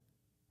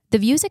The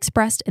views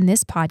expressed in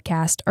this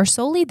podcast are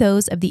solely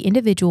those of the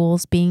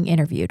individuals being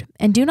interviewed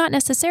and do not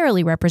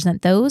necessarily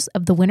represent those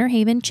of the Winter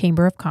Haven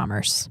Chamber of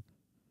Commerce.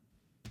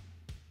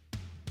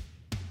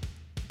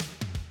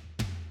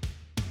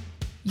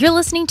 You're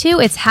listening to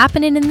It's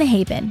Happening in the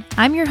Haven.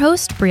 I'm your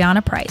host,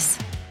 Brianna Price.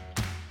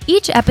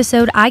 Each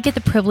episode, I get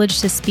the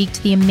privilege to speak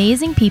to the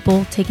amazing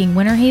people taking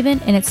Winter Haven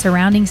and its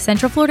surrounding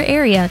Central Florida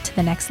area to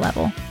the next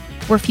level.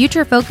 We're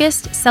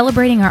future-focused,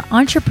 celebrating our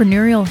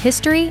entrepreneurial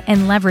history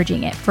and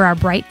leveraging it for our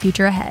bright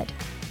future ahead.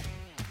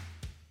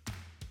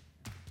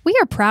 We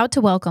are proud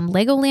to welcome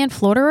Legoland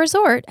Florida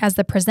Resort as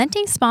the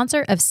presenting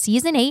sponsor of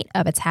Season 8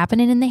 of It's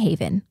Happening in the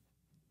Haven.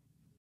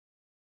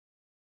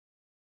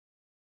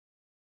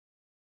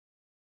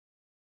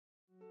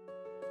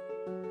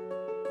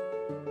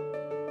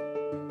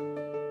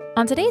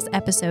 On today's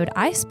episode,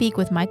 I speak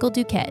with Michael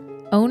Ducat,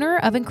 owner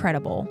of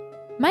Incredibowl.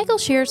 Michael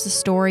shares the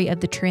story of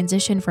the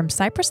transition from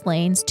Cypress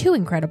Lanes to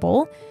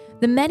Incredibowl,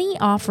 the many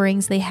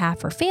offerings they have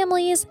for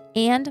families,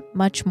 and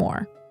much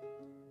more.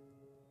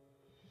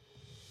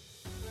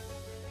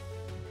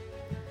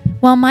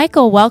 Well,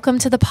 Michael, welcome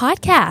to the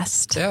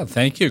podcast. Yeah,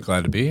 thank you.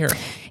 Glad to be here.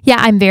 Yeah,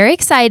 I'm very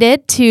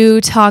excited to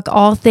talk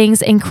all things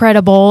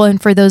Incredibowl. And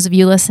for those of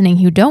you listening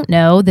who don't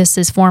know, this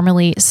is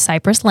formerly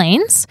Cypress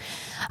Lanes,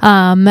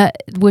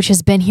 which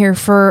has been here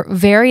for a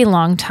very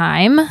long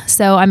time.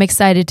 So I'm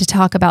excited to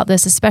talk about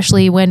this,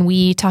 especially when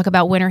we talk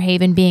about Winter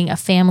Haven being a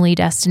family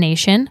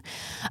destination.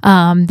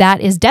 That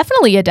is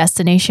definitely a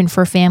destination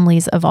for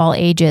families of all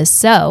ages.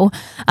 So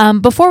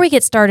before we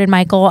get started,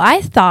 Michael, I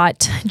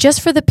thought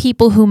just for the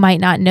people who might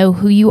not know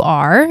who you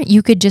are,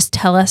 you could just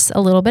tell us a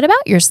little bit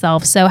about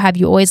yourself. So have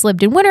you always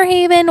lived in Winter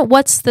Haven?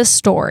 What's the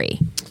story?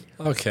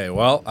 Okay,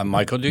 well, I'm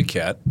Michael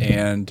Ducat,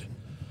 and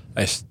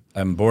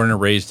I'm born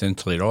and raised in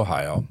Toledo,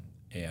 Ohio.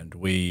 And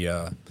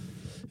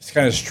it's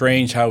kind of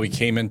strange how we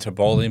came into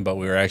bowling, but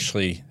we were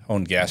actually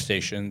owned gas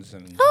stations,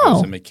 and I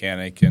was a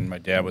mechanic, and my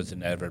dad was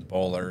an avid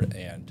bowler,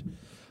 and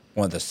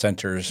one of the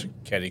centers,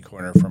 caddy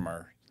corner from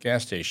our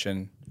gas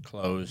station,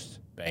 closed.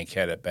 Bank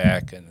had it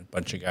back, and a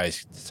bunch of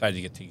guys decided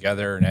to get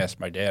together and asked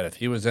my dad if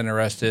he was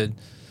interested.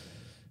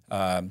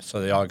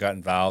 So they all got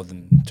involved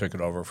and took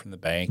it over from the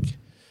bank.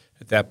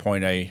 At that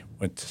point, I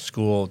went to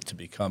school to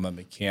become a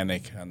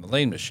mechanic on the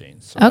lane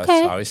machines. So that's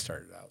how I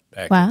started out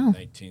back in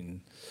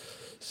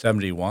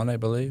 1971, I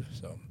believe.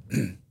 So,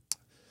 and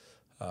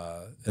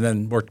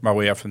then worked my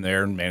way up from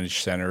there and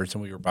managed centers,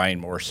 and we were buying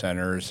more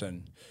centers.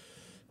 And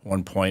at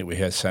one point, we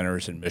had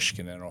centers in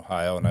Michigan and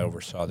Ohio, and I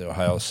oversaw the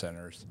Ohio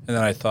centers. And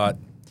then I thought,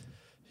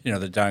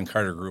 the Don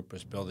Carter Group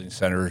was building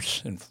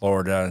centers in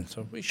Florida, and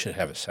so we should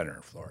have a center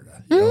in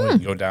Florida. We can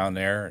go down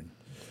there and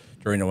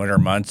during the winter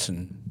months.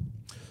 And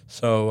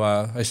so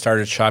I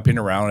started shopping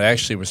around. I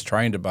actually was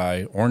trying to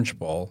buy Orange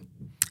Bowl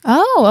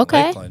in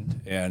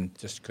Lakeland and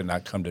just could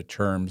not come to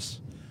terms.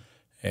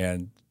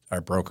 And our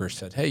broker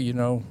said, hey,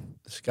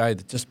 this guy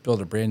that just built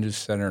a brand new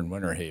center in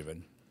Winter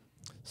Haven,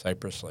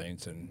 Cypress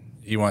Lanes, and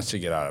he wants to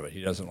get out of it.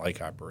 He doesn't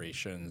like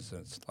operations,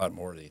 and it's a lot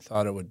more than he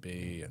thought it would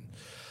be. And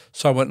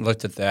so I went and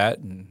looked at that,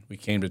 and we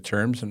came to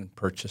terms and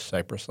purchased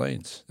Cypress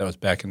Lanes. That was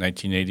back in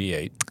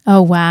 1988.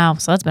 Oh, wow.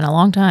 So that's been a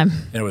long time.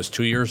 And it was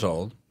 2 years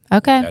old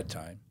at that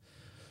time.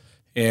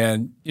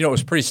 And, it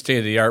was pretty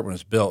state-of-the-art when it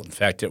was built. In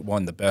fact, it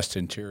won the Best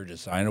Interior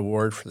Design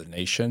Award for the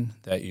nation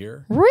that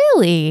year.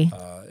 Really?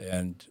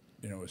 And,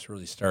 it was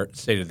really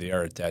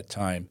state-of-the-art at that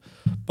time.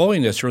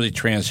 Bowling has really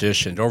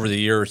transitioned. Over the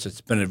years,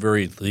 it's been a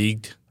very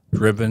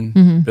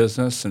league-driven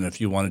business. And if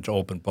you wanted to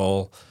open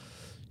bowl,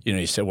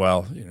 you said,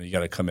 well, you got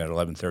to come in at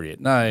 11:30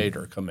 at night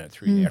or come in at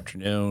 3 in the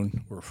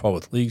afternoon. We're full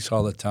with leagues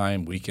all the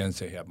time. Weekends,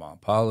 they have mom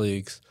and pa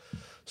leagues.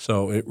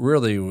 So it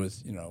really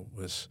was,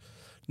 was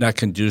not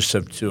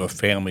conducive to a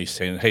family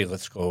saying, hey,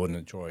 let's go and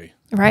enjoy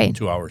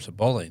 2 hours of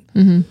bowling.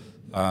 And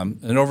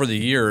over the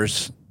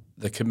years,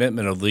 the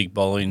commitment of league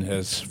bowling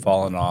has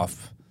fallen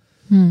off.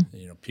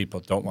 People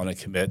don't want to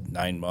commit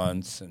 9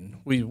 months. And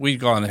we've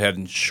gone ahead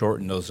and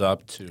shortened those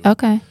up to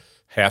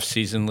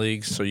half-season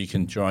leagues, so you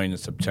can join in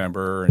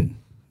September and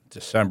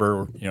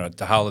December, at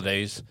the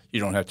holidays. You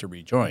don't have to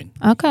rejoin.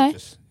 Okay.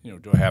 Just, do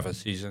a half a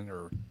season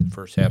or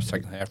first half,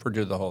 second half, or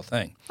do the whole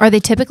thing. Are they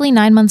typically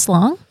 9 months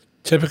long?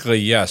 Typically,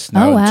 yes.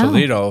 Now, in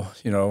Toledo,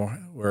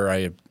 where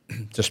I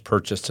just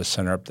purchased a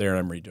center up there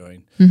I'm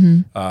redoing,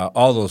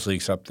 all those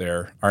leagues up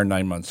there are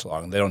 9 months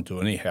long. They don't do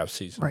any half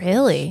season.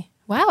 Really?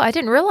 Wow, I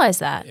didn't realize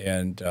that.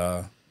 And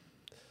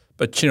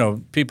but,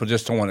 people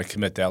just don't want to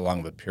commit that long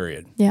of a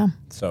period. Yeah.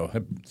 So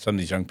some of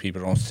these young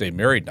people don't stay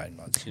married 9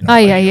 months.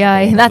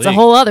 That's a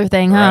whole other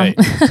thing, huh? Right.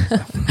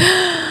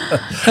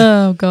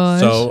 Oh, gosh.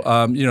 So,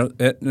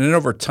 and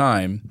over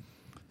time,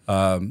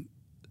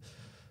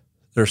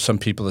 there's some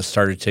people that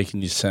started taking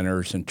these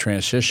centers and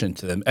transitioned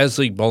to them. As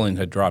league bowling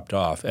had dropped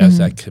off, as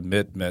that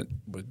commitment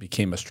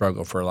became a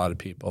struggle for a lot of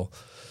people.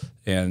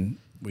 And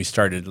we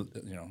started,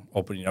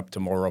 opening up to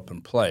more open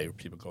play.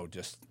 People go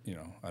just,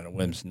 on a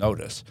whim's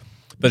notice.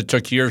 But it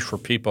took years for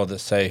people to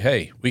say,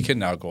 hey, we can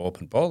now go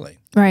open bowling.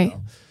 Right.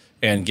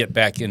 And get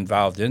back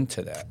involved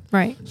into that.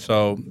 Right.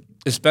 So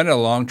It's been a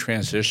long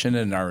transition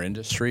in our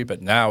industry,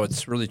 but now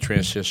it's really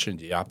transitioned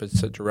the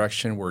opposite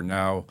direction.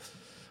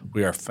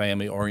 We are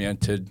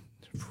family-oriented,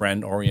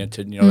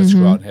 friend-oriented. Let's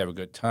go out and have a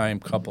good time,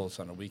 couples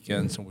on the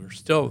weekends, and we're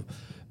still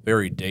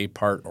very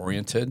day-part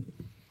oriented.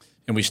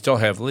 And we still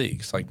have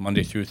leagues, like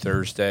Monday through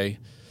Thursday.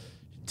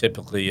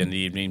 Typically in the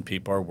evening,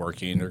 people are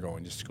working, they're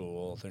going to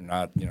school. They're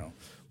not,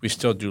 we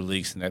still do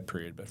leagues in that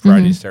period. But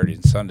Friday, Saturday,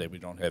 and Sunday, we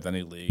don't have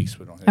any leagues.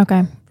 We don't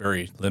have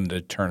very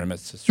limited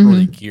tournaments. It's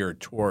really geared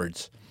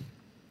towards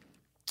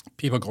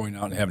people going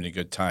out and having a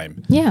good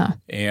time. Yeah.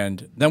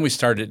 And then we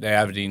started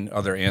adding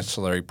other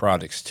ancillary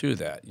products to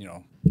that,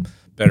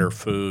 better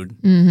food,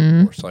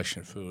 more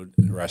selection of food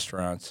in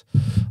restaurants.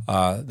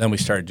 Then we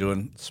started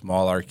doing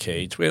small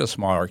arcades. We had a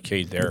small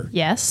arcade there.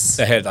 Yes.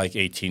 That had like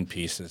 18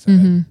 pieces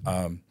in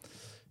it.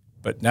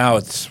 But now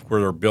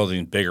we're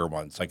building bigger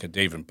ones, like a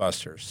Dave &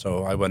 Buster's.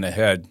 So I went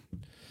ahead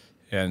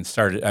and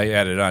I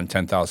added on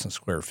 10,000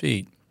 square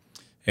feet.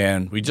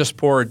 And we just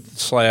poured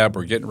slab.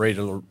 We're getting ready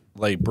to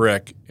lay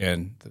brick,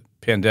 and the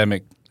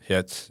pandemic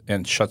hits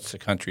and shuts the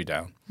country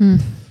down.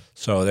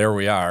 So there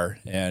we are.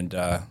 And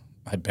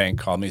my bank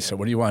called me and said,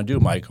 "What do you want to do,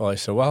 Michael?" I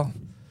said, "Well,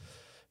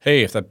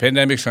 hey, if the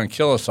pandemic's going to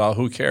kill us all,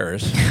 who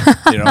cares?"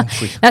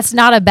 That's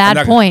not a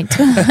bad point.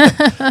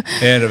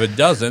 And if it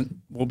doesn't,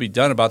 we'll be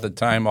done about the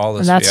time all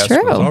this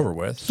fiasco is over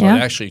with. So it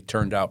actually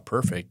turned out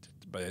perfect.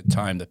 By the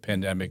time the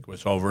pandemic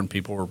was over and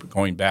people were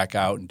going back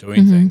out and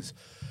doing things,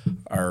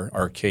 our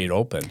arcade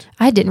opened.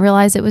 I didn't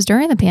realize it was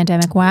during the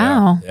pandemic.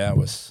 Wow. Yeah, it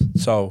was.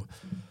 So,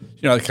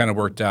 it kind of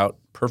worked out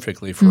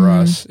perfectly for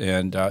us,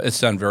 and it's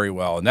done very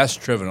well. And that's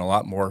driven a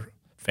lot more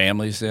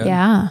families in.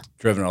 Yeah.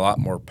 Driven a lot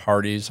more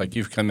parties. Like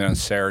you've come in on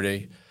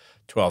Saturday,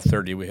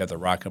 12:30, we have the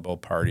Rock and Roll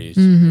parties.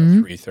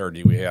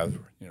 3:30, we have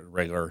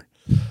regular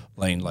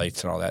lane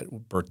lights and all that.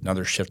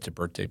 Another shift to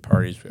birthday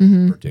parties. We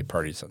have birthday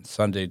parties on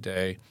Sunday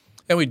day.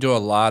 And we do a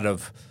lot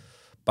of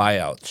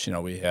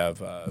buyouts. We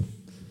have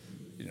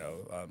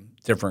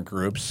different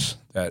groups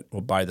that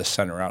will buy the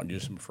center out and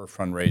use them for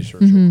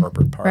fundraisers or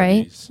corporate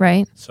parties.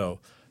 Right. So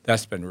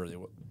that's been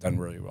done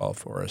really well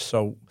for us.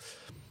 So,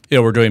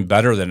 we're doing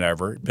better than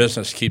ever.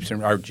 Business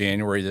our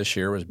January this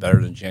year was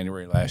better than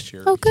January last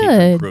year. Oh, good.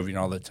 Keep improving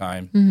all the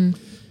time.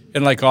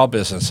 And like all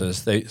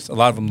businesses, a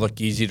lot of them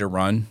look easy to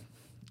run,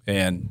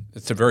 and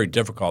it's a very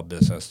difficult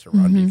business to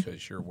run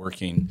because you're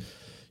working,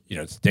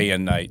 it's day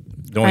and night.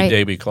 The only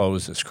day we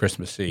close is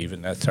Christmas Eve,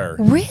 and that's our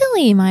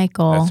Really,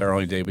 Michael? That's our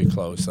only day we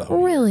close the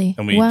whole year.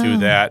 And we do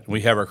that.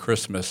 We have our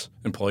Christmas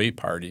employee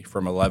party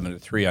from 11 to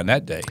 3 on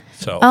that day.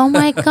 So oh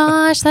my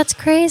gosh, that's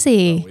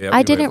crazy.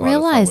 I didn't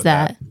realize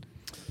that.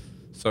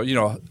 So,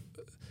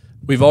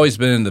 we've always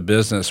been in the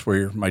business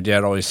where my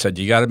dad always said,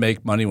 you got to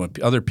make money when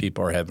other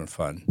people are having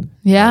fun.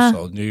 Yeah.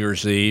 So New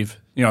Year's Eve,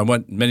 I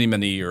went many,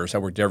 many years. I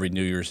worked every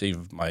New Year's Eve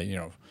of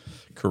my,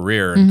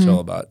 career until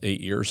about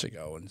 8 years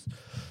ago. And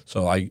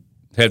so I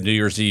have New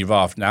Year's Eve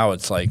off. Now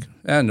it's like,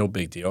 no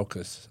big deal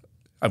because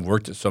I've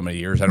worked it so many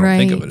years. I don't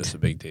think of it as a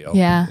big deal.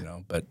 Yeah.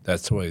 But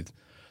that's the way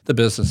the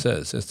business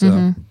is. It's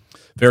a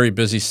very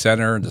busy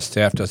center. The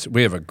staff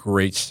we have a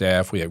great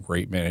staff. We have a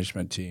great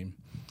management team.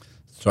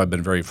 So I've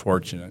been very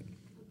fortunate.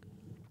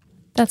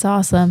 That's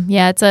awesome.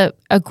 Yeah, it's a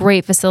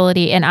great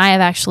facility, and I have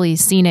actually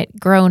seen it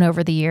grown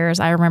over the years.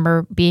 I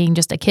remember being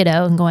just a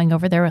kiddo and going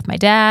over there with my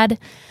dad.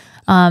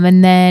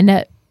 And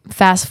then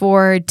fast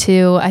forward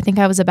to, I think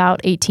I was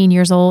about 18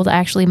 years old. I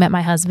actually met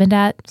my husband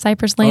at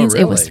Cypress Lanes. Oh,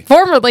 really? It was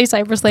formerly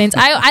Cypress Lanes.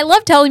 I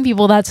love telling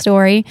people that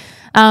story.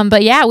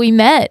 But yeah, we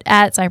met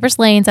at Cypress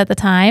Lanes at the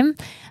time.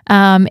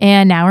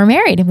 And now we're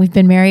married, and we've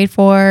been married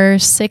for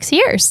 6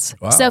 years.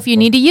 Wow. So if you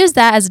need to use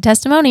that as a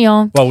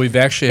testimonial. Well, we've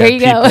actually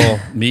had people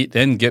meet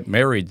and get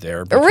married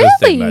there because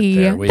they met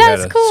there. We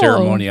That's had a cool.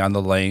 ceremony on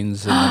the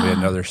lanes, and then we had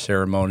another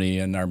ceremony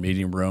in our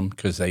meeting room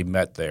because they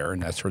met there,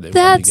 and that's where they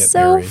wanted to get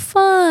married. That's so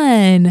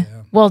fun. Yeah.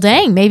 Well,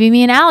 dang, maybe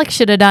me and Alex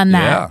should have done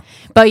that. Yeah.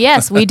 But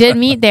yes, we did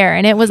meet there,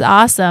 and it was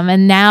awesome.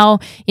 And now,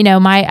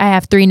 I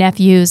have 3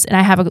 nephews, and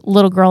I have a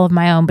little girl of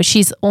my own, but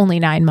she's only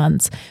 9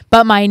 months.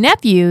 But my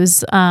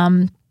nephews,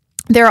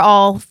 they're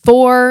all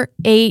 4,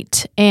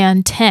 8,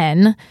 and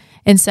 10.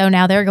 And so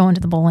now they're going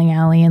to the bowling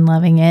alley and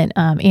loving it.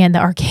 And the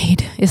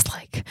arcade is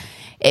like,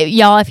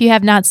 y'all, if you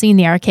have not seen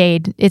the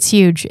arcade, it's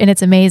huge and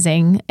it's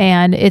amazing.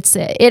 And it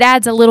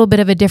adds a little bit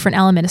of a different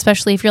element,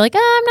 especially if you're like,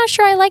 I'm not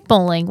sure I like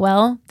bowling.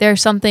 Well,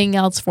 there's something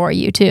else for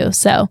you too.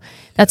 So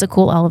that's a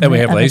cool element. And we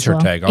have laser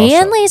tag also.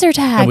 And laser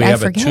tag. And we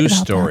have a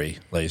 2-story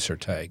laser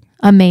tag.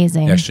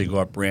 Amazing. You actually go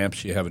up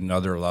ramps. You have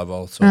another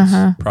level. So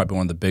it's probably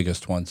one of the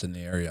biggest ones in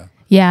the area.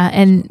 Yeah,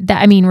 and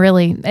that,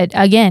 really,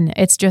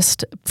 it's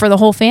just for the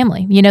whole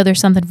family. There's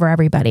something for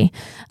everybody.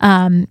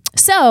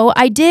 So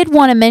I did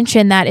want to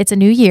mention that it's a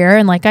new year,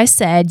 and like I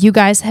said, you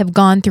guys have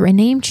gone through a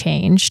name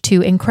change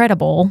to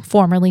Incredibowl,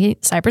 formerly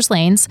Cypress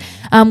Lanes.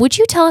 Would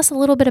you tell us a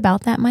little bit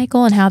about that,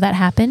 Michael, and how that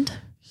happened?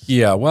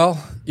 Yeah,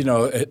 well,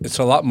 it's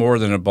a lot more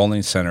than a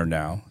bowling center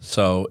now.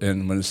 So,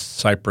 when it's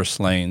Cypress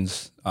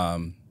Lanes,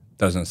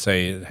 doesn't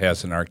say it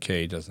has an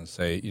arcade, doesn't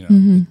say,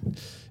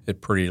 it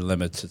pretty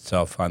limits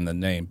itself on the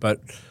name.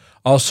 But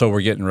also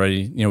we're getting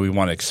ready. We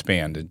want to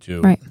expand and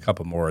do Right. a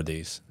couple more of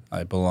these.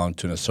 I belong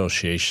to an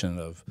association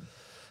of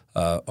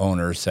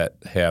owners that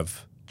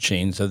have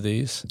chains of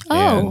these,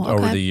 and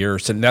over the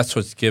years, and that's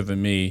what's gave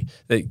me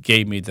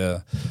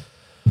the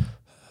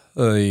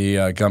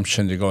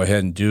gumption to go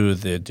ahead and do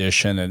the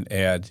addition and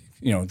add.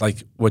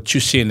 Like what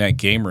you see in that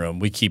game room,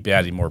 we keep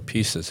adding more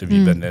pieces. If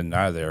you've been in and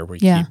out of there, we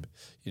keep,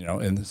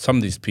 and some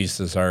of these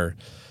pieces are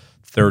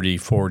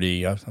 $30,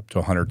 $40, up to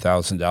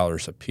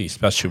 $100,000 a piece,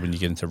 especially when you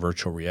get into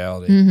virtual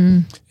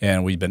reality.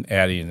 And we've been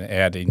adding and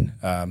adding.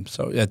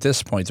 So at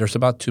this point, there's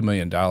about $2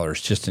 million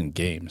just in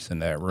games in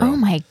that room. Oh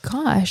my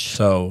gosh!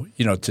 So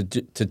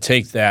to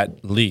take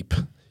that leap,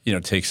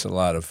 takes a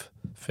lot of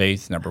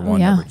faith. Number one,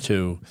 number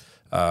two,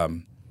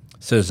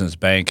 Citizens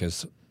Bank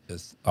has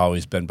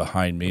always been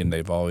behind me, and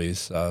they've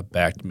always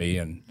backed me,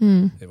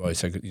 and they've always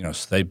said,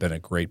 so they've been a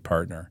great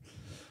partner.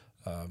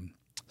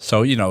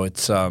 So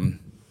it's.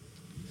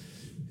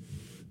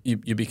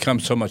 You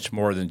become so much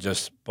more than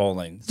just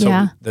bowling.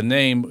 So the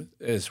name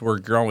is we're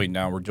growing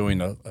now. We're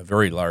doing a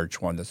very large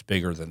one that's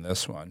bigger than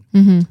this one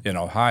in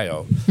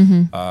Ohio.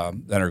 Then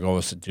our goal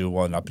is to do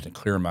one up in the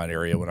Clearmont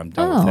area when I'm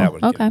done with that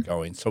one, get it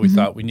going. So we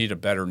thought we need a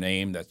better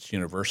name that's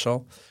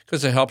universal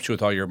because it helps you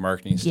with all your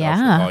marketing stuff,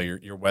 with all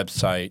your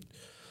website.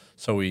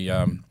 So we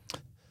the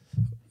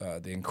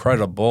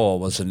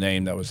Incredibowl was a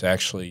name that was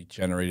actually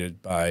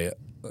generated by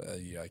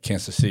a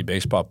Kansas City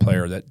baseball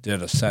player that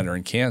did a center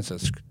in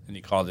Kansas, and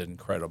he called it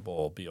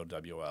Incredibowl,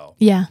 B-O-W-L.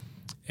 Yeah.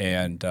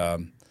 And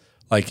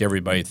like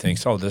everybody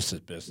thinks, this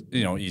is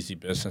easy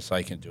business,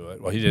 I can do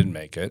it. Well, he didn't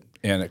make it,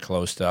 and it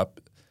closed up,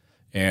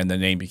 and the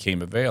name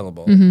became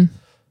available.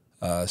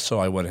 So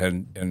I went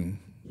ahead and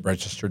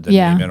registered the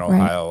name in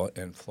Ohio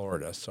and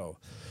Florida. So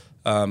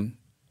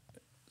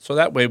so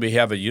that way we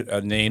have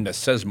a name that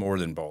says more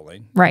than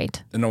bowling.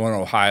 Right. And the one in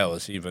Ohio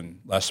is even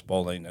less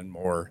bowling and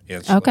more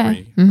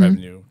ancillary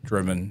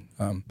revenue-driven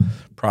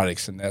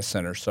products in that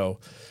center. So,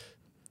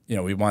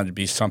 we wanted to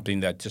be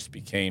something that just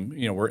became,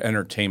 we're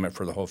entertainment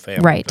for the whole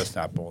family. Right. Just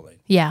not bowling.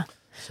 Yeah.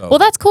 So. Well,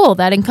 that's cool.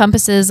 That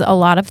encompasses a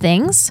lot of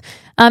things.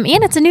 And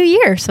it's a new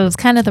year, so it's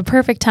kind of the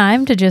perfect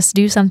time to just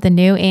do something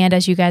new. And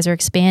as you guys are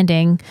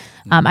expanding,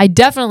 I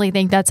definitely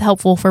think that's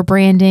helpful for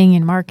branding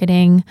and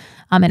marketing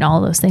and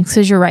all those things.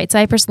 Because you're right,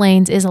 Cypress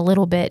Lanes is a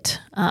little bit,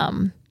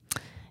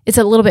 it's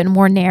a little bit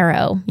more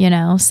narrow,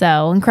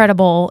 So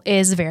Incredibowl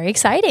is very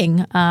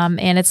exciting,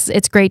 and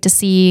it's great to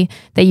see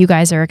that you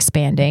guys are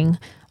expanding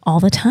all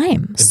the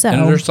time.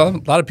 And there's a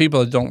lot of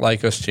people that don't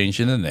like us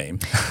changing the name.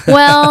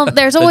 Well,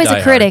 there's always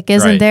a critic,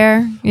 isn't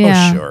there?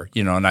 Yeah. Oh, sure.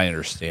 And I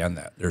understand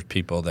that. There's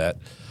people that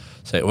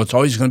say, well, it's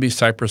always going to be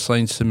Cypress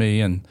Lanes to me.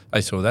 And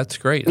I say, well, that's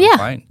great. I'm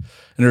fine.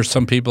 And there's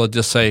some people that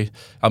just say,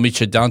 I'll meet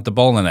you down at the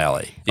bowling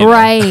alley.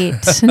 Right.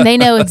 And they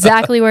know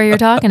exactly where you're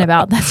talking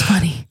about. That's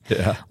funny.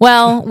 Yeah.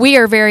 Well, we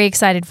are very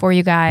excited for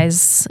you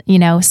guys.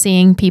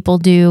 Seeing people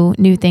do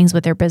new things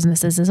with their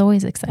businesses is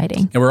always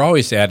exciting. And we're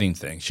always adding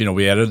things.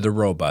 We added the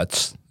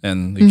robots,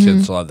 and the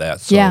kids love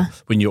that. So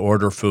when you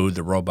order food,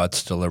 the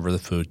robots deliver the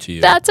food to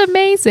you. That's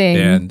amazing.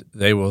 And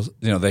they will,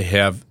 they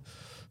have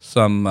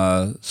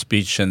some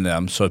speech in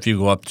them. So if you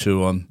go up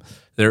to them,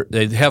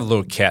 they have a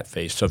little cat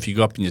face. So if you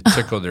go up and you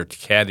tickle their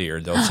cat ear,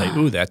 they'll say,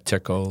 ooh, that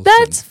tickles.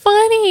 That's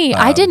funny.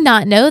 I did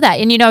not know that.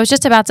 And, I was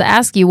just about to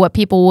ask you what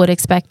people would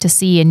expect to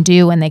see and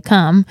do when they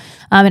come.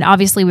 And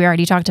obviously we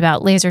already talked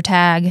about laser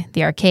tag,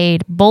 the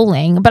arcade,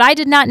 bowling. But I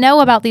did not know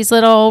about these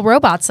little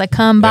robots that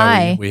come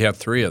by. We have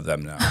 3 of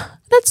them now.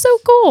 That's so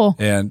cool.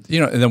 And,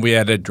 and then we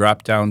added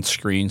drop-down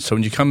screens. So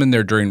when you come in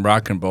there during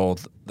Rock and Bowl,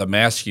 the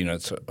mask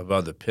units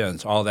above the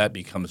pins, all that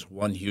becomes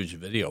one huge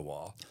video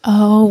wall.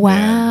 Oh, wow.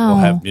 And we'll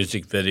have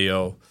music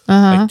video.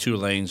 Like 2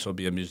 lanes will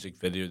be a music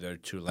video. There are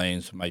 2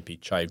 lanes might be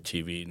Chive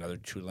TV. Another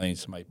 2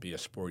 lanes might be a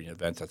sporting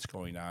event that's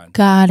going on.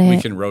 Got it. We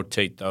can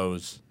rotate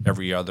those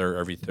every other,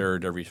 every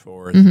third, every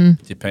fourth,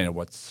 depending on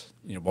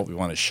what we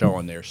want to show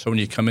in there. So when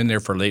you come in there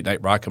for late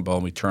night Rock and Bowl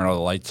and we turn all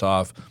the lights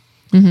off,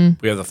 we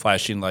have the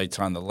flashing lights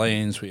on the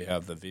lanes. We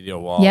have the video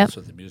walls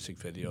with the music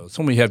videos.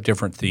 And we have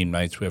different theme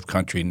nights. We have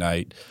country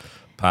night,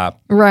 pop,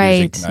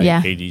 music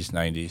night, 80s,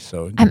 90s.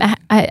 So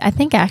I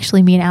think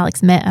actually me and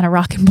Alex met at a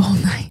Rock and Bowl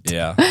night.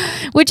 Yeah.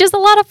 Which is a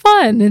lot of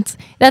fun.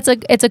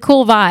 It's a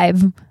cool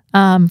vibe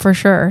for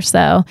sure.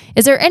 So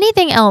is there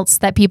anything else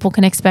that people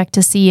can expect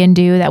to see and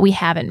do that we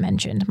haven't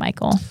mentioned,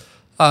 Michael?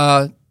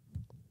 I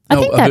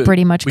think that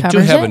pretty much covers it.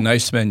 We do have a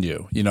nice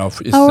menu.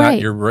 It's not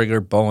your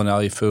regular bowling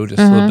alley food. It's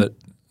a little bit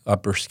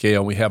upper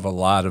scale. We have a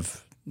lot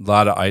of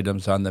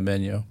items on the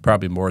menu,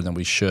 probably more than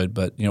we should,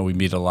 but we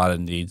meet a lot of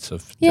needs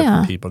of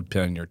different people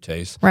depending on your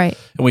taste. Right.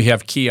 And we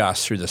have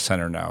kiosks through the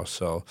center now,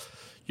 so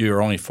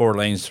you're only 4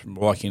 lanes from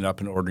walking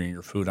up and ordering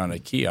your food on a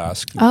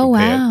kiosk. Oh,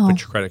 wow.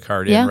 Put your credit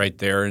card in right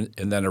there,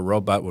 and then a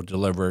robot will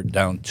deliver it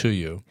down to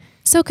you.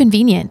 So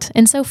convenient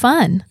and so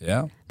fun.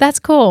 Yeah. That's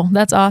cool.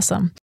 That's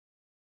awesome.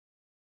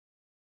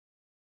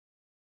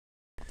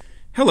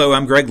 Hello,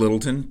 I'm Greg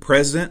Littleton,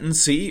 President and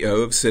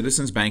CEO of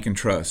Citizens Bank and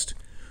Trust.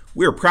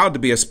 We are proud to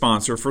be a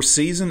sponsor for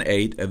Season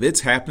 8 of It's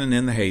Happening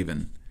in the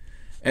Haven.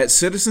 At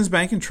Citizens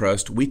Bank and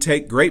Trust, we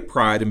take great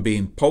pride in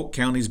being Polk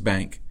County's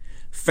bank.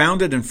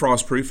 Founded in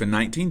Frostproof in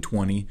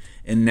 1920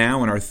 and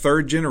now in our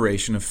third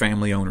generation of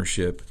family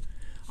ownership.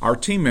 Our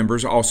team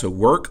members also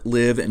work,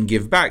 live, and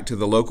give back to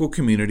the local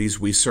communities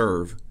we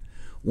serve.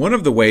 One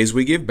of the ways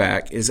we give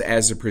back is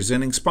as a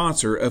presenting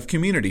sponsor of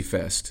Community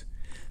Fest.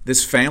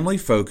 This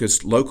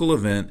family-focused local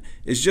event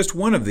is just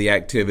one of the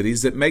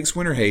activities that makes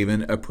Winter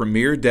Haven a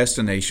premier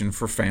destination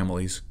for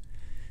families.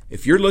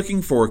 If you're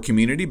looking for a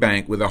community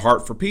bank with a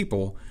heart for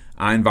people,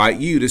 I invite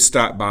you to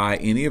stop by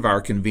any of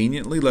our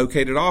conveniently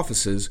located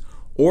offices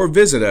or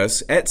visit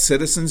us at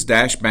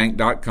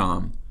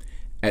citizens-bank.com.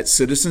 At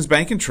Citizens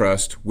Bank and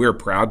Trust, we're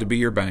proud to be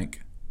your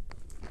bank.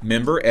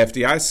 Member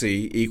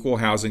FDIC, Equal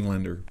Housing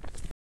Lender.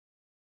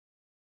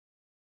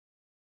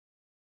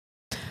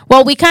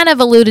 Well, we kind of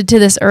alluded to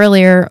this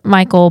earlier,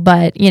 Michael,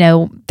 but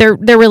there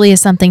really is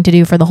something to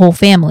do for the whole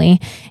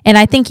family. And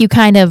I think you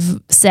kind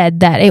of said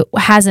that it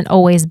hasn't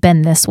always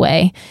been this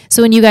way.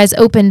 So when you guys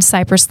opened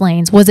Cypress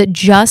Lanes, was it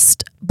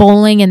just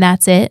bowling and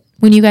that's it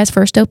when you guys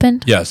first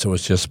opened? Yes, it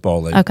was just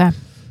bowling. Okay.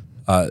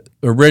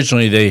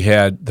 Originally,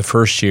 the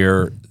first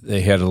year, they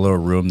had a little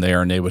room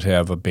there, and they would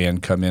have a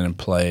band come in and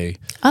play.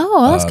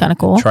 Oh, well, that's kind of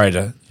cool. Try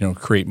to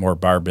create more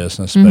bar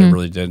business, but it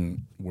really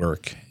didn't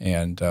work.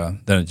 And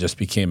then it just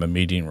became a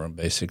meeting room,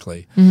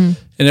 basically. And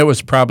it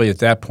was probably at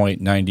that point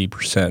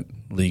 90%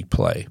 league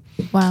play.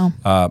 Wow.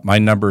 My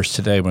numbers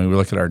today, when we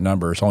look at our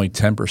numbers, only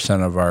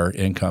 10% of our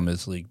income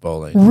is league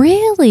bowling.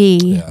 Really?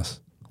 Yes.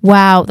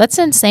 Wow, that's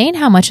insane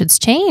how much it's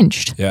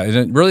changed. Yeah, and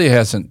it really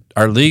hasn't.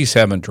 Our leagues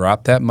haven't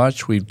dropped that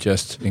much. We've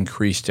just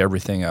increased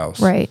everything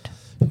else. Right.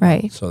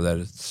 So that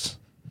it's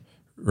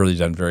really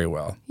done very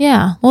well.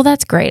 Yeah, well,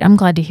 that's great. I'm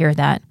glad to hear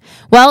that.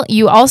 Well,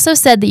 you also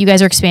said that you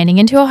guys are expanding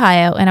into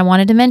Ohio, and I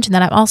wanted to mention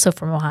that I'm also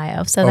from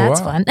Ohio, so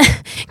that's fun.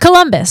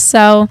 Columbus.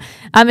 So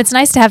it's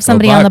nice to have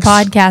somebody on the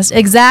podcast.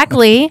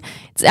 Exactly.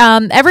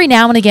 Every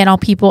now and again, I'll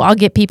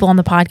get people on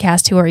the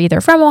podcast who are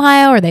either from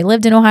Ohio or they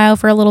lived in Ohio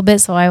for a little bit.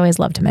 So I always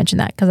love to mention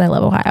that because I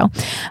love Ohio.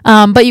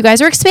 But you guys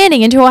are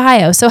expanding into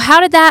Ohio. So how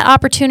did that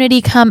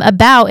opportunity come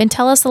about? And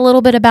tell us a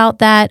little bit about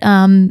that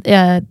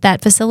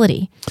that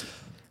facility.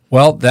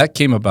 Well, that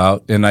came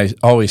about, and I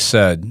always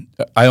said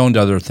I owned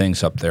other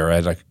things up there. I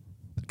had a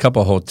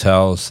couple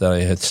hotels that I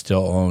had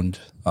still owned,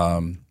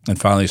 and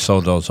finally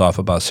sold those off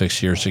about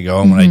 6 years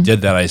ago. And when I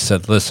did that, I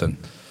said, listen,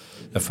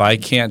 if I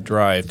can't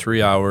drive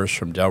 3 hours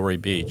from Delray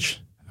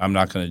Beach, I'm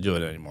not going to do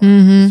it anymore.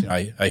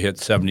 I hit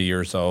 70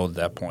 years old at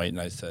that point,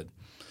 and I said,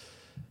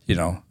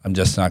 I'm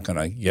just not going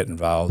to get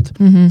involved.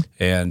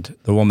 And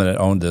the woman that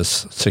owned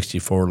this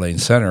 64-lane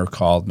center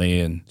called me,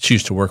 and she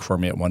used to work for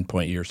me at one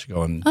point years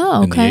ago in the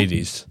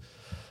 80s.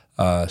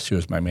 She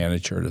was my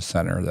manager at a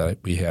center that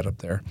we had up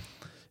there.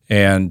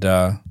 And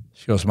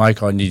she goes,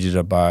 Michael, I need you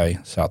to buy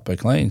South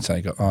Lake Lanes. And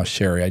I go, oh,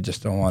 Sherry, I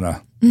just don't want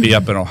to be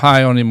up in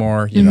Ohio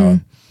anymore, know.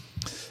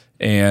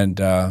 And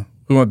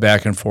we went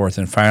back and forth,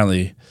 and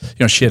finally,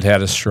 she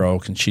had a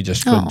stroke, and she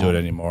just couldn't do it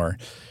anymore.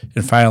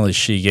 And finally,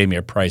 she gave me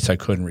a price I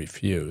couldn't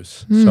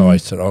refuse. So I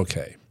said,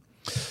 okay.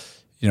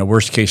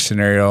 Worst case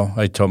scenario,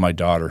 I told my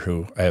daughter,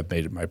 who I have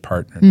made it my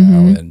partner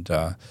now,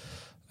 and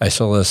I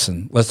said,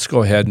 listen, let's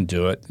go ahead and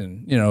do it.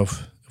 And,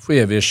 if we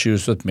have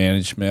issues with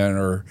management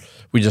or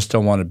we just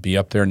don't want to be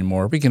up there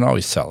anymore, we can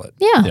always sell it.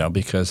 Yeah.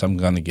 Because I'm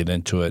going to get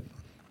into it.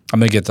 I'm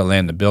going to get the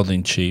land and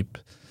building cheap.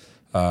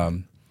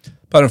 But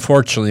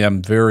unfortunately,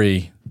 I'm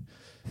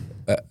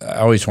I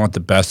always want the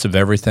best of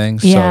everything.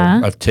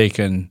 Yeah. So I've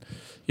taken,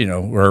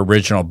 our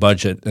original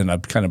budget, and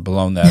I've kind of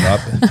blown that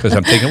up because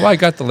I'm thinking, well, I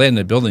got the land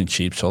and building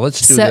cheap, so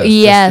let's do this.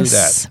 Yes,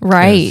 let's do that.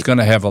 right. And it's going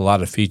to have a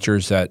lot of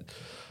features that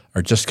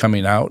are just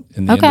coming out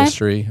in the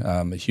industry.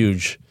 A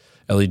huge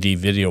LED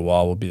video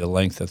wall will be the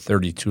length of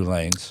 32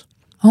 lanes.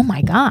 Oh,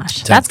 my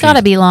gosh. That's got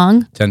to be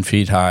long. 10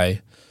 feet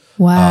high.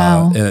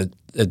 Wow. And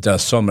it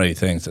does so many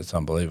things. It's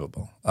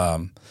unbelievable.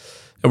 And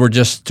we're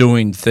just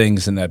doing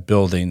things in that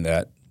building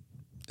that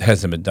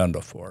hasn't been done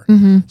before.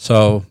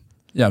 So,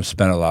 I've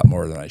spent a lot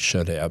more than I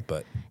should have.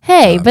 But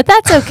hey, but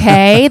that's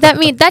okay.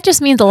 That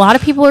just means a lot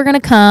of people are going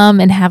to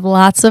come and have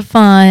lots of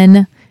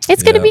fun.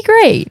 It's going to be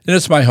great. And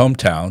it's my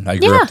hometown. I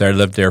grew up there,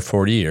 lived there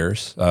 40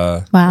 years.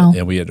 Wow.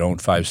 And we had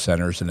owned 5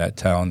 centers in that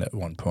town at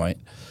one point.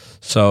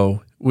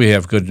 So we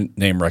have good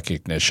name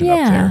recognition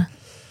up there.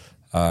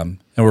 And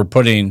we're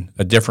putting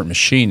a different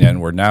machine in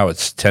where now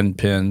it's 10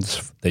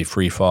 pins, they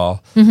free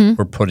fall.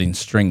 We're putting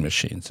string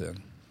machines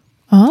in.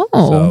 Oh.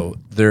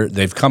 So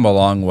they've come a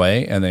long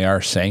way, and they are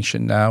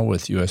sanctioned now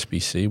with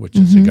USBC, which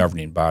is the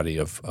governing body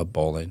of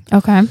bowling.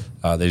 Okay.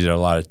 They did a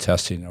lot of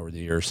testing over the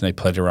years, and they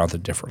played around with the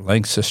different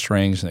lengths of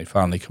strings, and they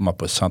finally come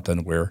up with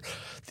something where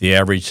the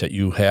average that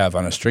you have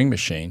on a string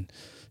machine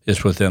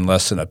is within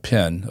less than a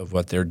pin of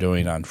what they're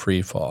doing on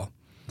free fall.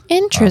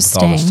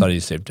 Interesting. With all the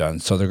studies they've done.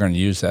 So they're going to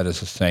use that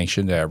as a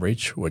sanctioned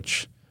average,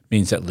 which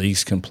means that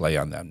leagues can play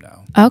on them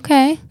now.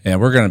 Okay. And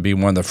we're going to be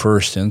one of the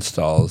first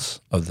installs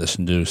of this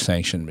new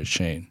sanctioned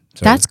machine.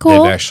 So that's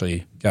cool. They've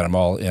actually got them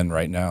all in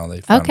right now.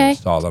 They've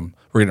installed them.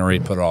 We're going to already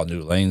put all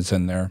new lanes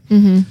in there.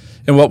 And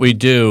what we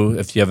do,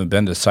 if you haven't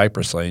been to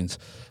Cypress Lanes,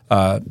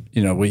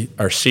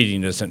 our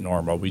seating isn't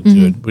normal. We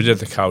Mm-hmm. did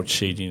the couch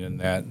seating and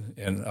that,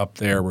 and up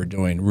there we're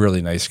doing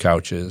really nice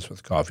couches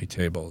with coffee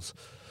tables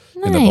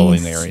in the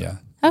bowling Nice. area.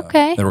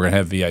 Okay. Then we're going to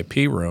have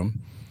VIP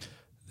room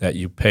that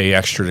you pay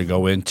extra to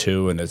go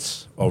into, and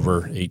it's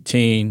over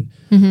 18.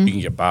 Mm-hmm. You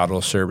can get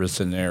bottle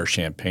service in there,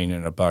 champagne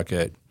in a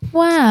bucket.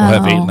 Wow.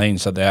 We'll have 8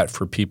 lanes of that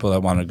for people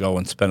that want to go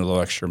and spend a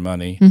little extra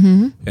money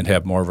Mm-hmm. and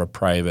have more of a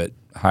private,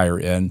 higher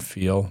end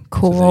feel to the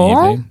Cool.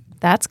 evening.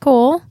 That's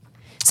cool.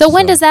 So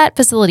when does that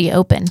facility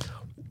open?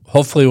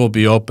 Hopefully, we'll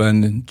be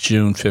open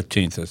June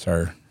 15th. Is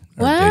our date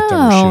that we're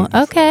Wow. shooting for.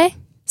 Okay.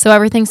 So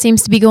everything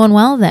seems to be going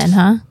well then,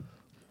 huh?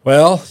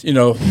 Well,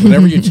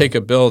 whenever you take a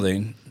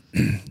building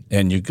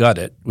and you gut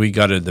it, we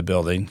gutted the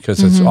building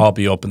because it's all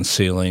be open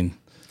ceiling.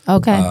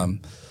 Okay.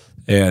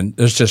 And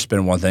there's just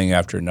been one thing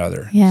after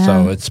another. Yeah.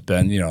 So it's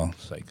been,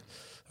 it's like,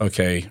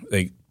 okay,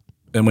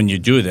 and when you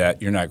do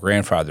that, you're not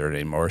grandfathered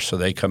anymore. So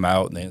they come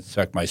out and they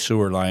inspect my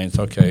sewer lines.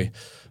 Okay,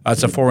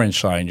 that's a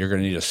 4-inch line. You're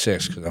going to need a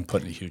 6 because I'm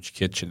putting a huge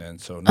kitchen in.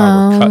 So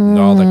now we're cutting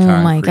all the concrete.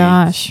 Oh my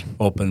gosh.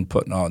 Open,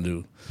 putting all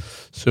new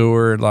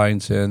sewer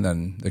lines in.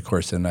 And, of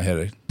course, then I had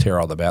to tear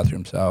all the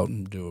bathrooms out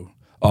and do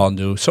all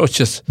new. So it's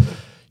just,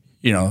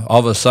 all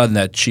of a sudden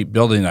that cheap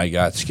building I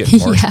got is getting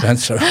more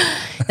expensive.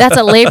 That's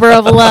a labor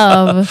of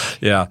love.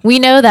 Yeah. We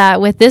know that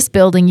with this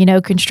building,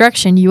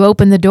 construction, you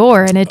open the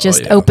door and it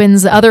just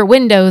opens other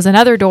windows and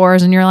other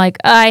doors. And you're like,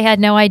 I had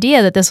no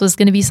idea that this was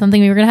going to be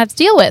something we were going to have to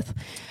deal with.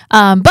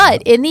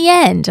 But in the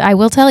end, I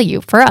will tell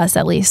you, for us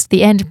at least,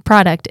 the end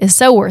product is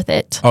so worth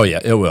it. Oh, yeah,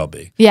 it will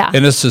be. Yeah.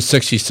 And this is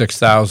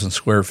 66,000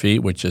 square feet,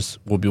 which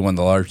will be one of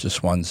the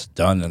largest ones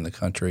done in the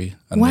country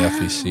on the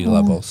FEC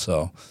level.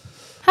 So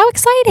How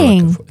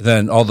exciting.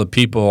 then all the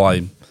people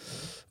I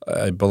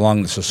belong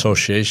to this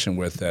association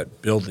with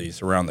that build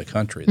these around the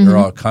country, they're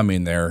all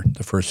coming there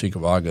the first week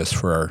of August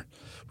for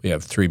we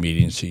have 3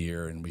 meetings a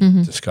year and we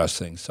discuss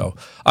things. So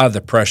I have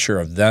the pressure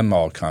of them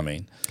all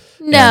coming.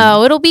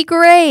 No, it'll be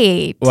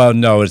great. Well,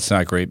 no, it's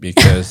not great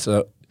because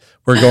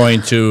we're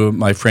going to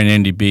my friend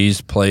Andy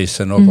B's place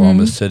in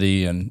Oklahoma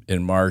City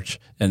in March.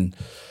 And,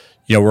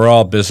 we're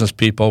all business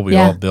people. We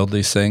all build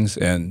these things.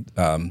 And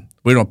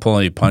we don't pull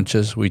any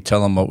punches. We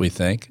tell them what we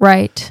think.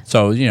 Right.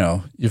 So,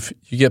 you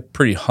get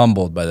pretty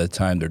humbled by the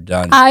time they're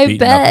done I beating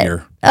bet. up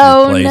your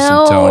Oh, place no.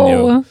 and telling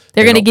you.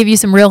 They're going to give you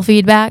some real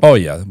feedback? Oh,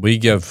 yeah. We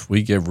give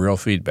real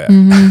feedback.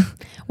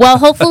 Well,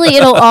 hopefully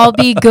it'll all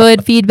be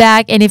good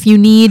feedback. And if you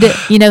need,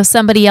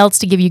 somebody else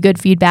to give you good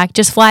feedback,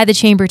 just fly the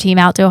chamber team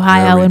out to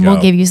Ohio and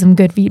we'll give you some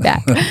good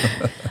feedback.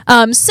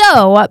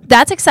 So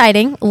that's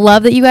exciting.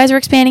 Love that you guys are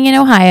expanding in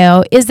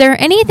Ohio. Is there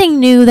anything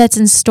new that's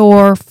in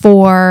store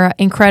for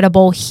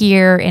Incredibowl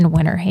here in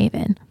Winter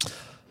Haven?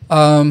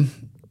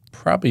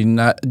 Probably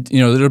not.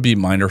 There'll be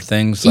minor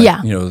things.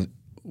 Like,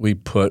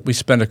 we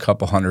spend a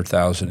couple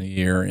 $100,000 a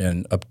year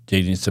in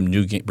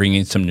updating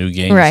bringing some new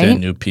games in,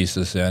 new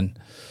pieces in.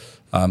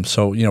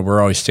 So we're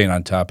always staying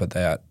on top of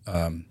that.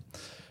 And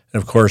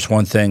of course,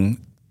 one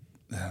thing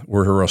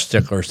we're real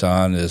sticklers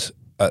on is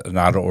an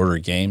auto-order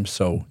game.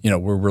 So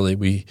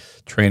we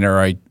train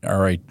our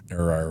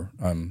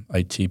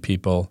IT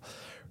people.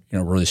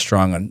 Really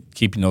strong on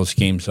keeping those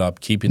games up,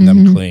 keeping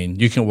them clean.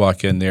 You can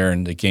walk in there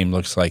and the game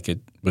looks like it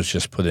was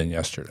just put in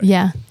yesterday.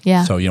 Yeah,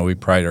 yeah. So we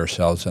pride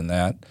ourselves in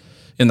that,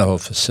 in the whole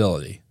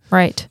facility.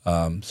 Right.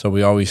 So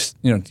we always,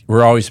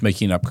 we're always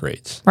making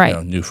upgrades.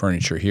 Right. New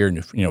furniture here.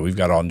 We've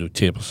got all new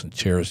tables and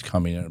chairs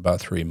coming in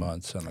about 3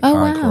 months on the Oh,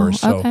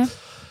 concourse. wow. Okay.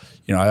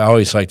 So, I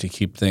always like to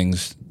keep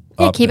things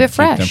up keep and it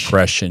fresh. Keep them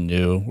fresh and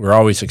new. We're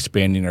always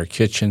expanding our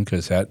kitchen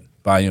because that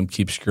volume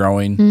keeps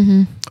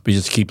growing. We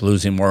just keep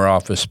losing more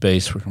office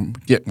space. We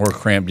get more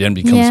cramped in,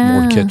 becomes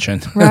more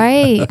kitchen.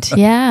 Right.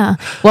 Yeah.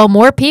 Well,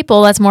 more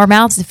people, that's more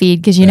mouths to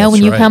feed because, That's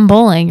when you right. come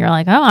bowling, you're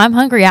like, oh, I'm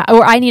hungry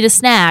or I need a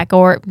snack.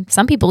 Or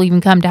some people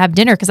even come to have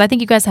dinner because I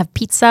think you guys have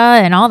pizza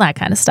and all that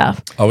kind of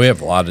stuff. Oh, we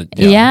have a lot of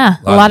a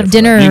lot of different-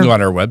 dinner. You can go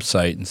on our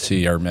website and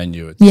see our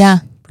menu.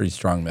 It's pretty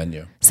strong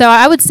menu. So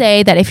I would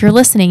say that if you're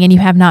listening and you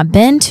have not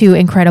been to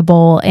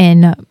Incredibowl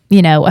in,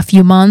 a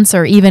few months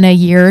or even a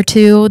year or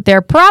two,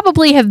 there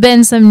probably have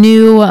been some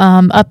new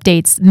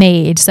updates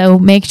made. So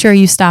make sure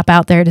you stop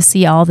out there to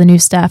see all the new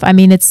stuff. I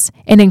mean, it's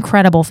an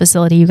incredible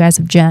facility. You guys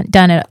have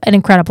done an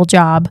incredible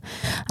job.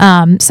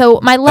 So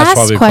my last That's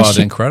why we question. call it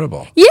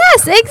Incredible.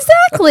 Yes,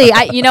 exactly.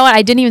 You know what?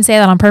 I didn't even say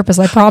that on purpose.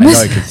 I promise.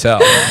 I know, I could tell.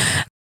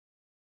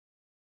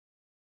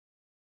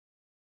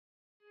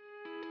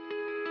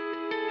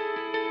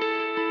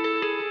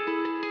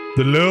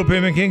 The Low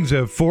Payment Kings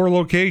have 4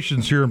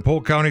 locations here in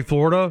Polk County,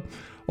 Florida,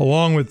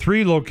 along with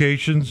 3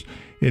 locations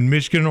in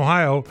Michigan and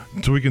Ohio,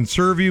 so we can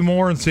serve you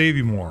more and save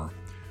you more.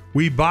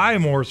 We buy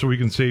more so we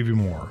can save you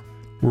more.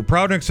 We're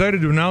proud and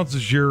excited to announce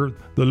this year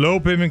the Low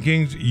Payment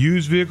Kings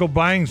Used Vehicle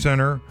Buying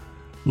Center,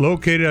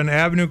 located on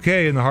Avenue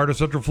K in the heart of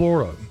Central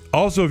Florida.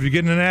 Also, if you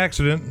get in an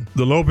accident,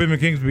 the Low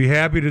Payment Kings will be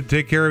happy to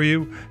take care of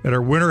you at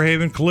our Winter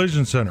Haven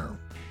Collision Center.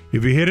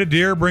 If you hit a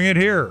deer, bring it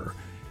here.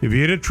 If you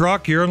hit a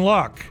truck, you're in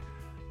luck.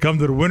 Come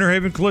to the Winter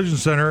Haven Collision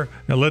Center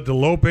and let the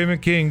Low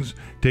Payment Kings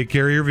take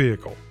care of your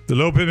vehicle. The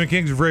Little Pittman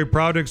Kings are very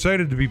proud and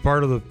excited to be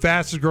part of the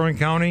fastest growing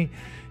county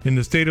in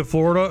the state of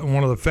Florida and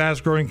one of the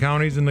fast growing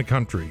counties in the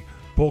country,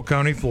 Polk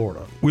County,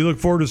 Florida. We look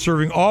forward to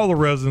serving all the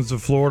residents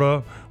of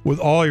Florida with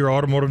all your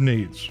automotive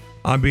needs.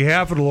 On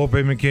behalf of the Little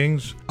Pittman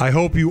Kings, I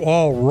hope you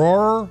all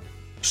roar,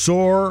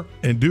 soar,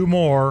 and do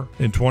more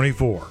in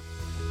 24.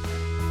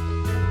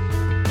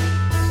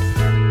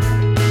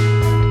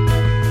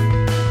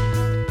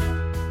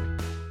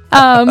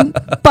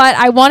 But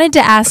I wanted to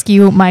ask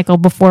you, Michael,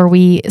 before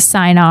we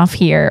sign off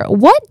here,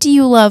 what do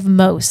you love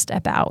most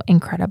about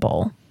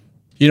Incredibowl?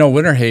 You know,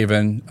 Winter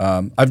Haven,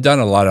 I've done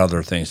a lot of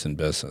other things in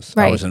business.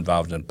 Right. I was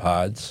involved in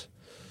pods,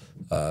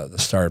 the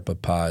startup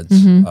of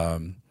pods.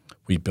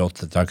 We built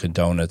the Dunkin'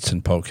 Donuts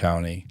in Polk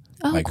County.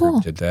 Oh, My cool.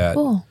 group did that.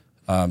 Cool.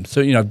 So,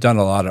 you know, I've done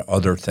a lot of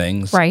other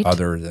things Right.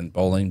 other than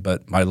bowling,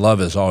 but my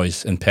love is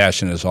always and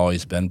passion has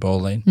always been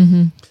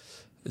bowling.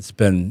 It's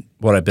been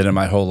what I've been in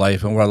my whole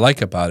life. And what I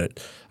like about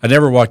it, I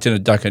never walked into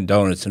Dunkin'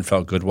 Donuts and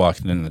felt good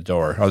walking in the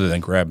door other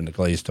than grabbing the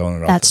glazed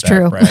donut That's off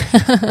the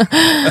back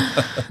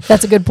rack.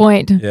 That's a good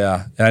point.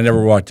 Yeah. And I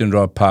never walked into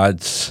a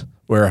pods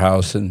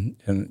warehouse in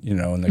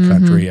the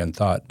country and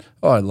thought,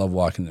 oh, I love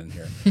walking in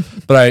here.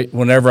 But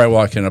whenever I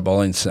walk in a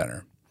bowling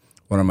center,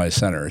 one of my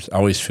centers, I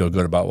always feel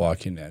good about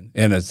walking in.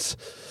 And it's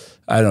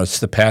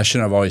the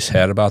passion I've always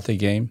had about the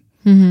game.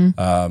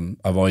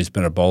 I've always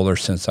been a bowler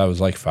since I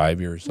was like 5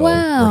 years old.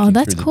 Wow, working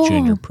that's through cool. the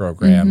junior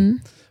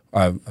program.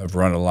 I've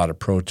run a lot of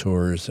pro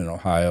tours in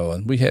Ohio,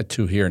 and we had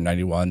two here in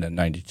 91 and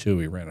 92.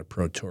 We ran a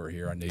pro tour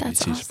here on ABC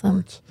That's awesome.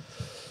 Sports.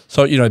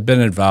 So, you know, I've been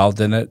involved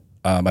in it.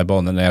 I bowl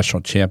in the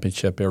national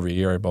championship every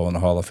year. I bowl in the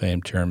Hall of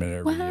Fame tournament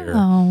every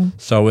year.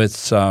 So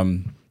it's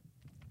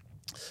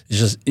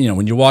just, you know,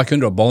 when you walk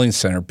into a bowling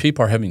center,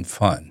 people are having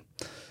fun.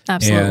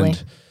 Absolutely.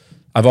 And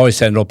I've always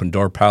had an open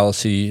door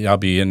policy. I'll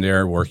be in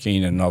there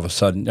working, and all of a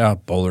sudden,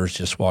 bowlers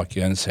just walk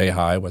in and say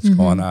hi, what's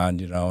going on,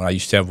 you know. And I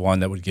used to have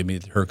one that would give me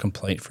her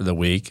complaint for the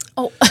week.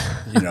 Oh.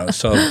 You know,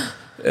 so,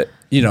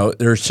 you know,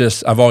 there's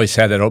just, I've always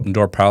had that open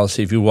door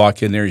policy. If you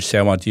walk in there, you say,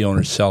 I want the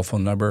owner's cell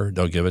phone number,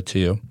 they'll give it to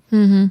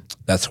you.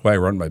 That's why I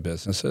run my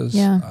businesses.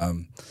 Yeah.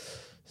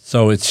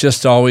 So it's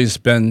just always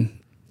been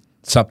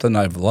something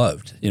I've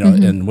loved, you know.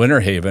 In Winter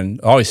Haven,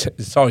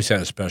 it's always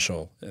had a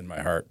special in my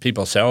heart.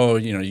 People say, "Oh,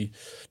 you know, did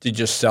you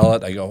just sell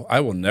it?" I go,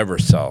 "I will never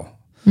sell."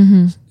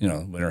 You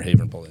know, Winter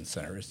Haven Bowling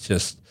Center. It's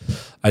just,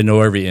 I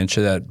know every inch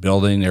of that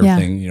building,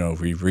 everything. You know,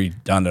 we've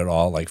redone it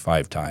all like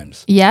 5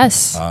 times.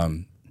 Yes.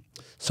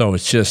 So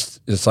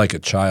it's like a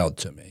child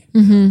to me.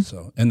 You know?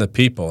 So, and the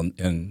people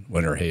in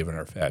Winter Haven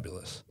are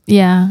fabulous.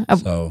 Yeah.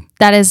 So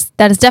That is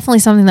definitely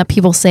something that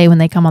people say when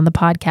they come on the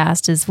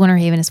podcast is Winter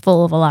Haven is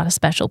full of a lot of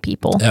special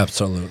people.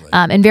 absolutely.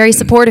 And very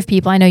supportive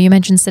people. I know you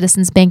mentioned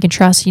Citizens Bank and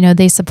Trust. You know,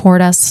 they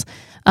support us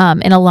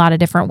in a lot of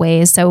different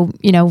ways. So,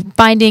 you know,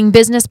 finding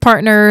business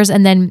partners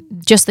and then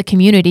just the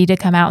community to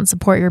come out and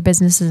support your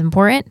business is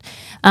important.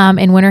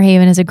 And Winter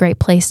Haven is a great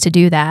place to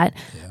do that.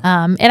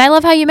 And I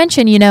love how you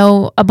mentioned, you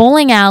know, a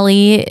bowling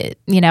alley,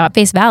 you know, at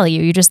face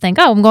value, you just think,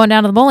 oh, I'm going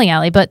down to the bowling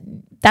alley. But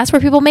that's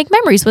where people make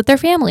memories with their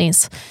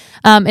families.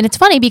 And it's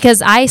funny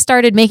because I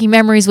started making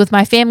memories with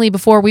my family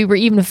before we were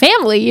even a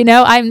family. You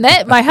know, I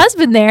met my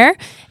husband there,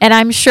 and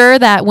I'm sure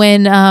that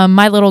when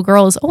my little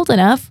girl is old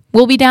enough,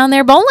 we'll be down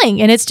there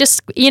bowling. And it's just,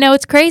 you know,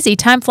 it's crazy.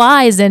 Time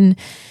flies, and,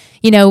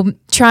 you know,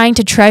 trying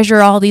to treasure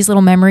all these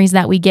little memories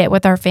that we get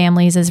with our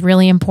families is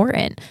really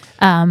important.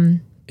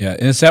 Yeah,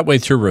 and it's that way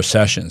through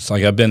recessions.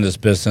 Like, I've been in this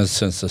business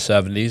since the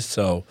 70s,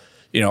 so,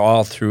 you know,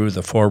 all through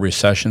the 4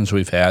 recessions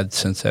we've had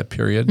since that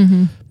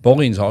period,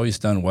 bowling's always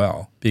done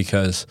well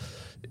because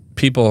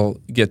people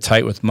get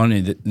tight with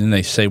money and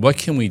they say, what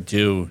can we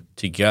do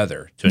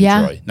together to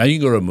enjoy? Now, you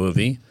go to a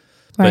movie,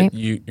 Right. but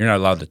you're not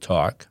allowed to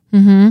talk.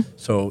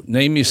 So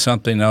name me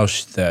something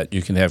else that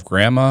you can have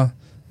grandma,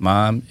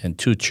 mom, and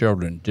 2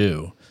 children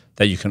do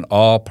that you can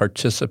all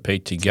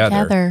participate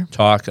together.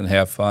 Talk and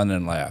have fun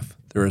and laugh.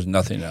 There is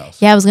nothing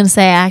else. Yeah, I was going to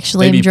say,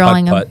 actually, Maybe I'm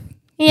drawing putt-putt. them.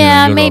 Yeah, You know, you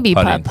go to a maybe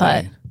putting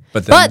putt-putt. thing.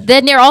 But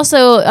then you're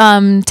also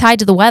tied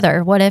to the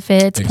weather. What if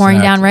it's pouring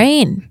down Exactly.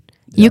 rain?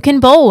 You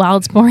can bowl while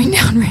it's pouring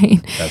down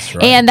rain. That's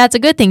right. And that's a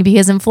good thing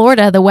because in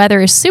Florida, the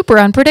weather is super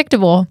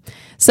unpredictable.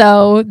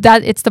 So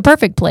that it's the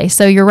perfect place.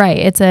 So you're right.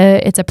 It's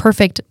a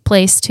perfect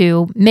place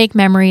to make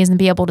memories and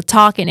be able to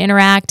talk and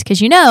interact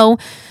because you know,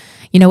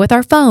 with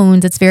our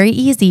phones, it's very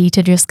easy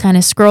to just kind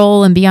of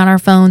scroll and be on our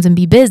phones and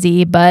be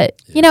busy.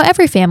 But, you know,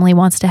 every family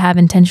wants to have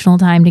intentional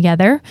time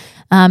together.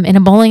 And a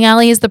bowling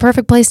alley is the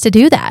perfect place to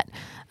do that.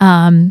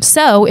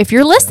 So if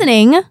you're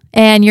listening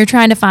and you're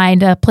trying to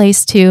find a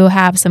place to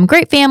have some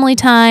great family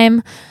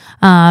time,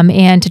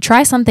 and to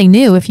try something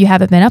new, if you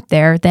haven't been up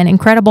there, then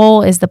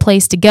Incredibowl is the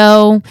place to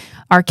go.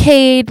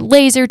 Arcade,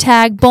 laser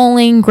tag,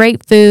 bowling,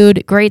 great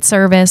food, great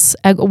service,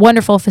 a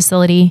wonderful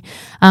facility.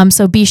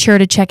 So be sure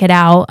to check it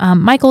out.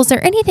 Michael, is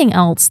there anything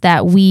else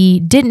that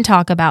we didn't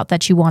talk about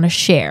that you want to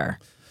share?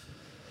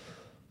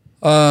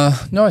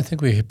 No, I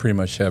think we pretty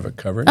much have it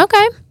covered.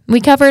 Okay. We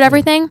covered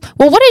everything.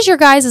 Well, what is your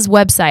guys'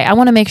 website? I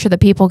want to make sure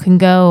that people can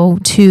go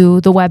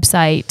to the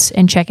website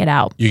and check it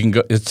out. You can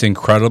go. It's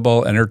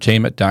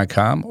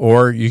IncredibleEntertainment.com,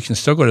 or you can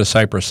still go to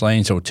Cypress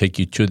Lanes. It will take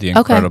you to the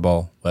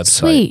Incredibowl website.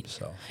 Sweet.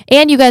 So.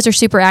 And you guys are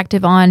super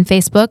active on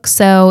Facebook.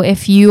 So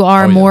if you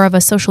are more of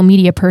a social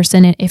media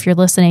person, if you're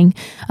listening,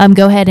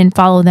 go ahead and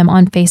follow them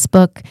on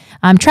Facebook.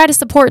 Try to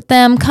support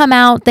them. Come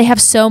out. They have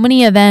so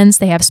many events.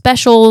 They have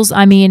specials.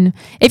 I mean,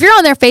 if you're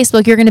on their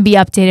Facebook, you're going to be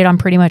updated on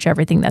pretty much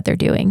everything that they're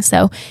doing.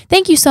 So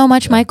thank you so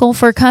much, Michael,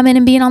 for coming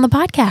and being on the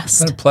podcast.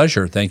 It's been a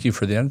pleasure. Thank you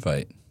for the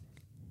invite.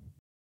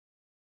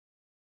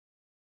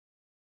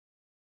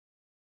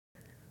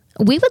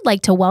 We would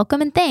like to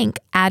welcome and thank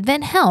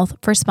Advent Health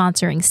for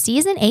sponsoring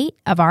Season 8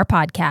 of our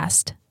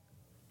podcast.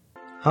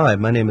 Hi,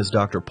 my name is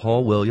Dr.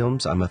 Paul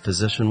Williams. I'm a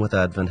physician with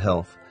Advent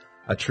Health.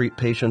 I treat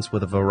patients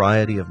with a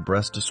variety of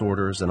breast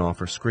disorders and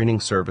offer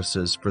screening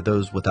services for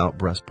those without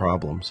breast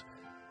problems.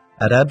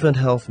 At Advent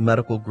Health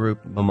Medical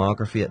Group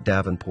Mammography at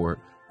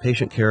Davenport,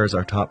 patient care is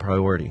our top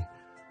priority.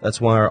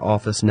 That's why our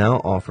office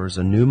now offers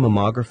a new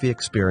mammography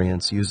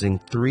experience using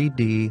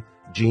 3D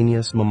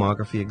Genius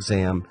mammography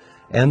exam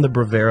and the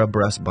Brevera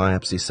breast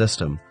biopsy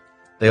system.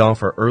 They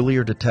offer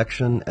earlier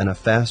detection and a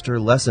faster,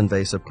 less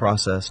invasive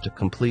process to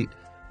complete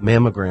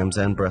mammograms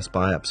and breast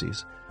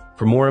biopsies.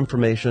 For more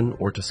information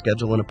or to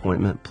schedule an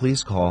appointment,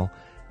 please call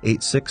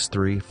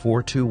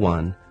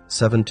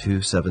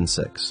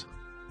 863-421-7276.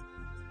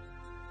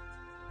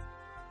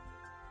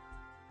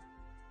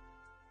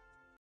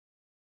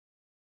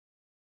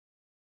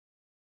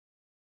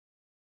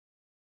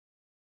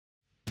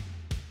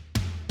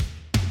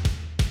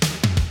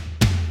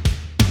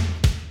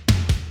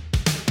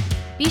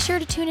 Be sure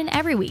to tune in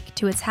every week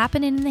to It's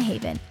Happening in the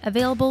Haven,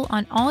 available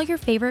on all your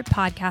favorite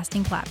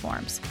podcasting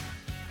platforms.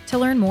 To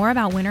learn more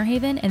about Winter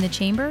Haven and the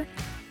Chamber,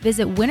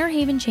 visit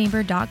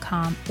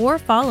winterhavenchamber.com or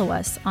follow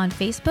us on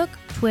Facebook,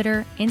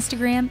 Twitter,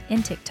 Instagram,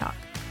 and TikTok.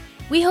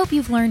 We hope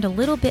you've learned a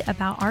little bit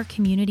about our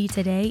community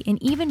today and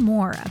even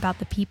more about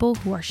the people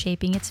who are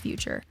shaping its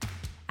future.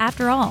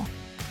 After all,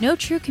 no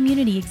true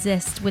community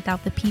exists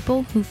without the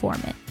people who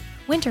form it.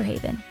 Winter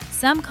Haven.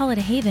 Some call it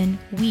a haven,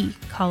 we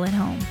call it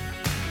home.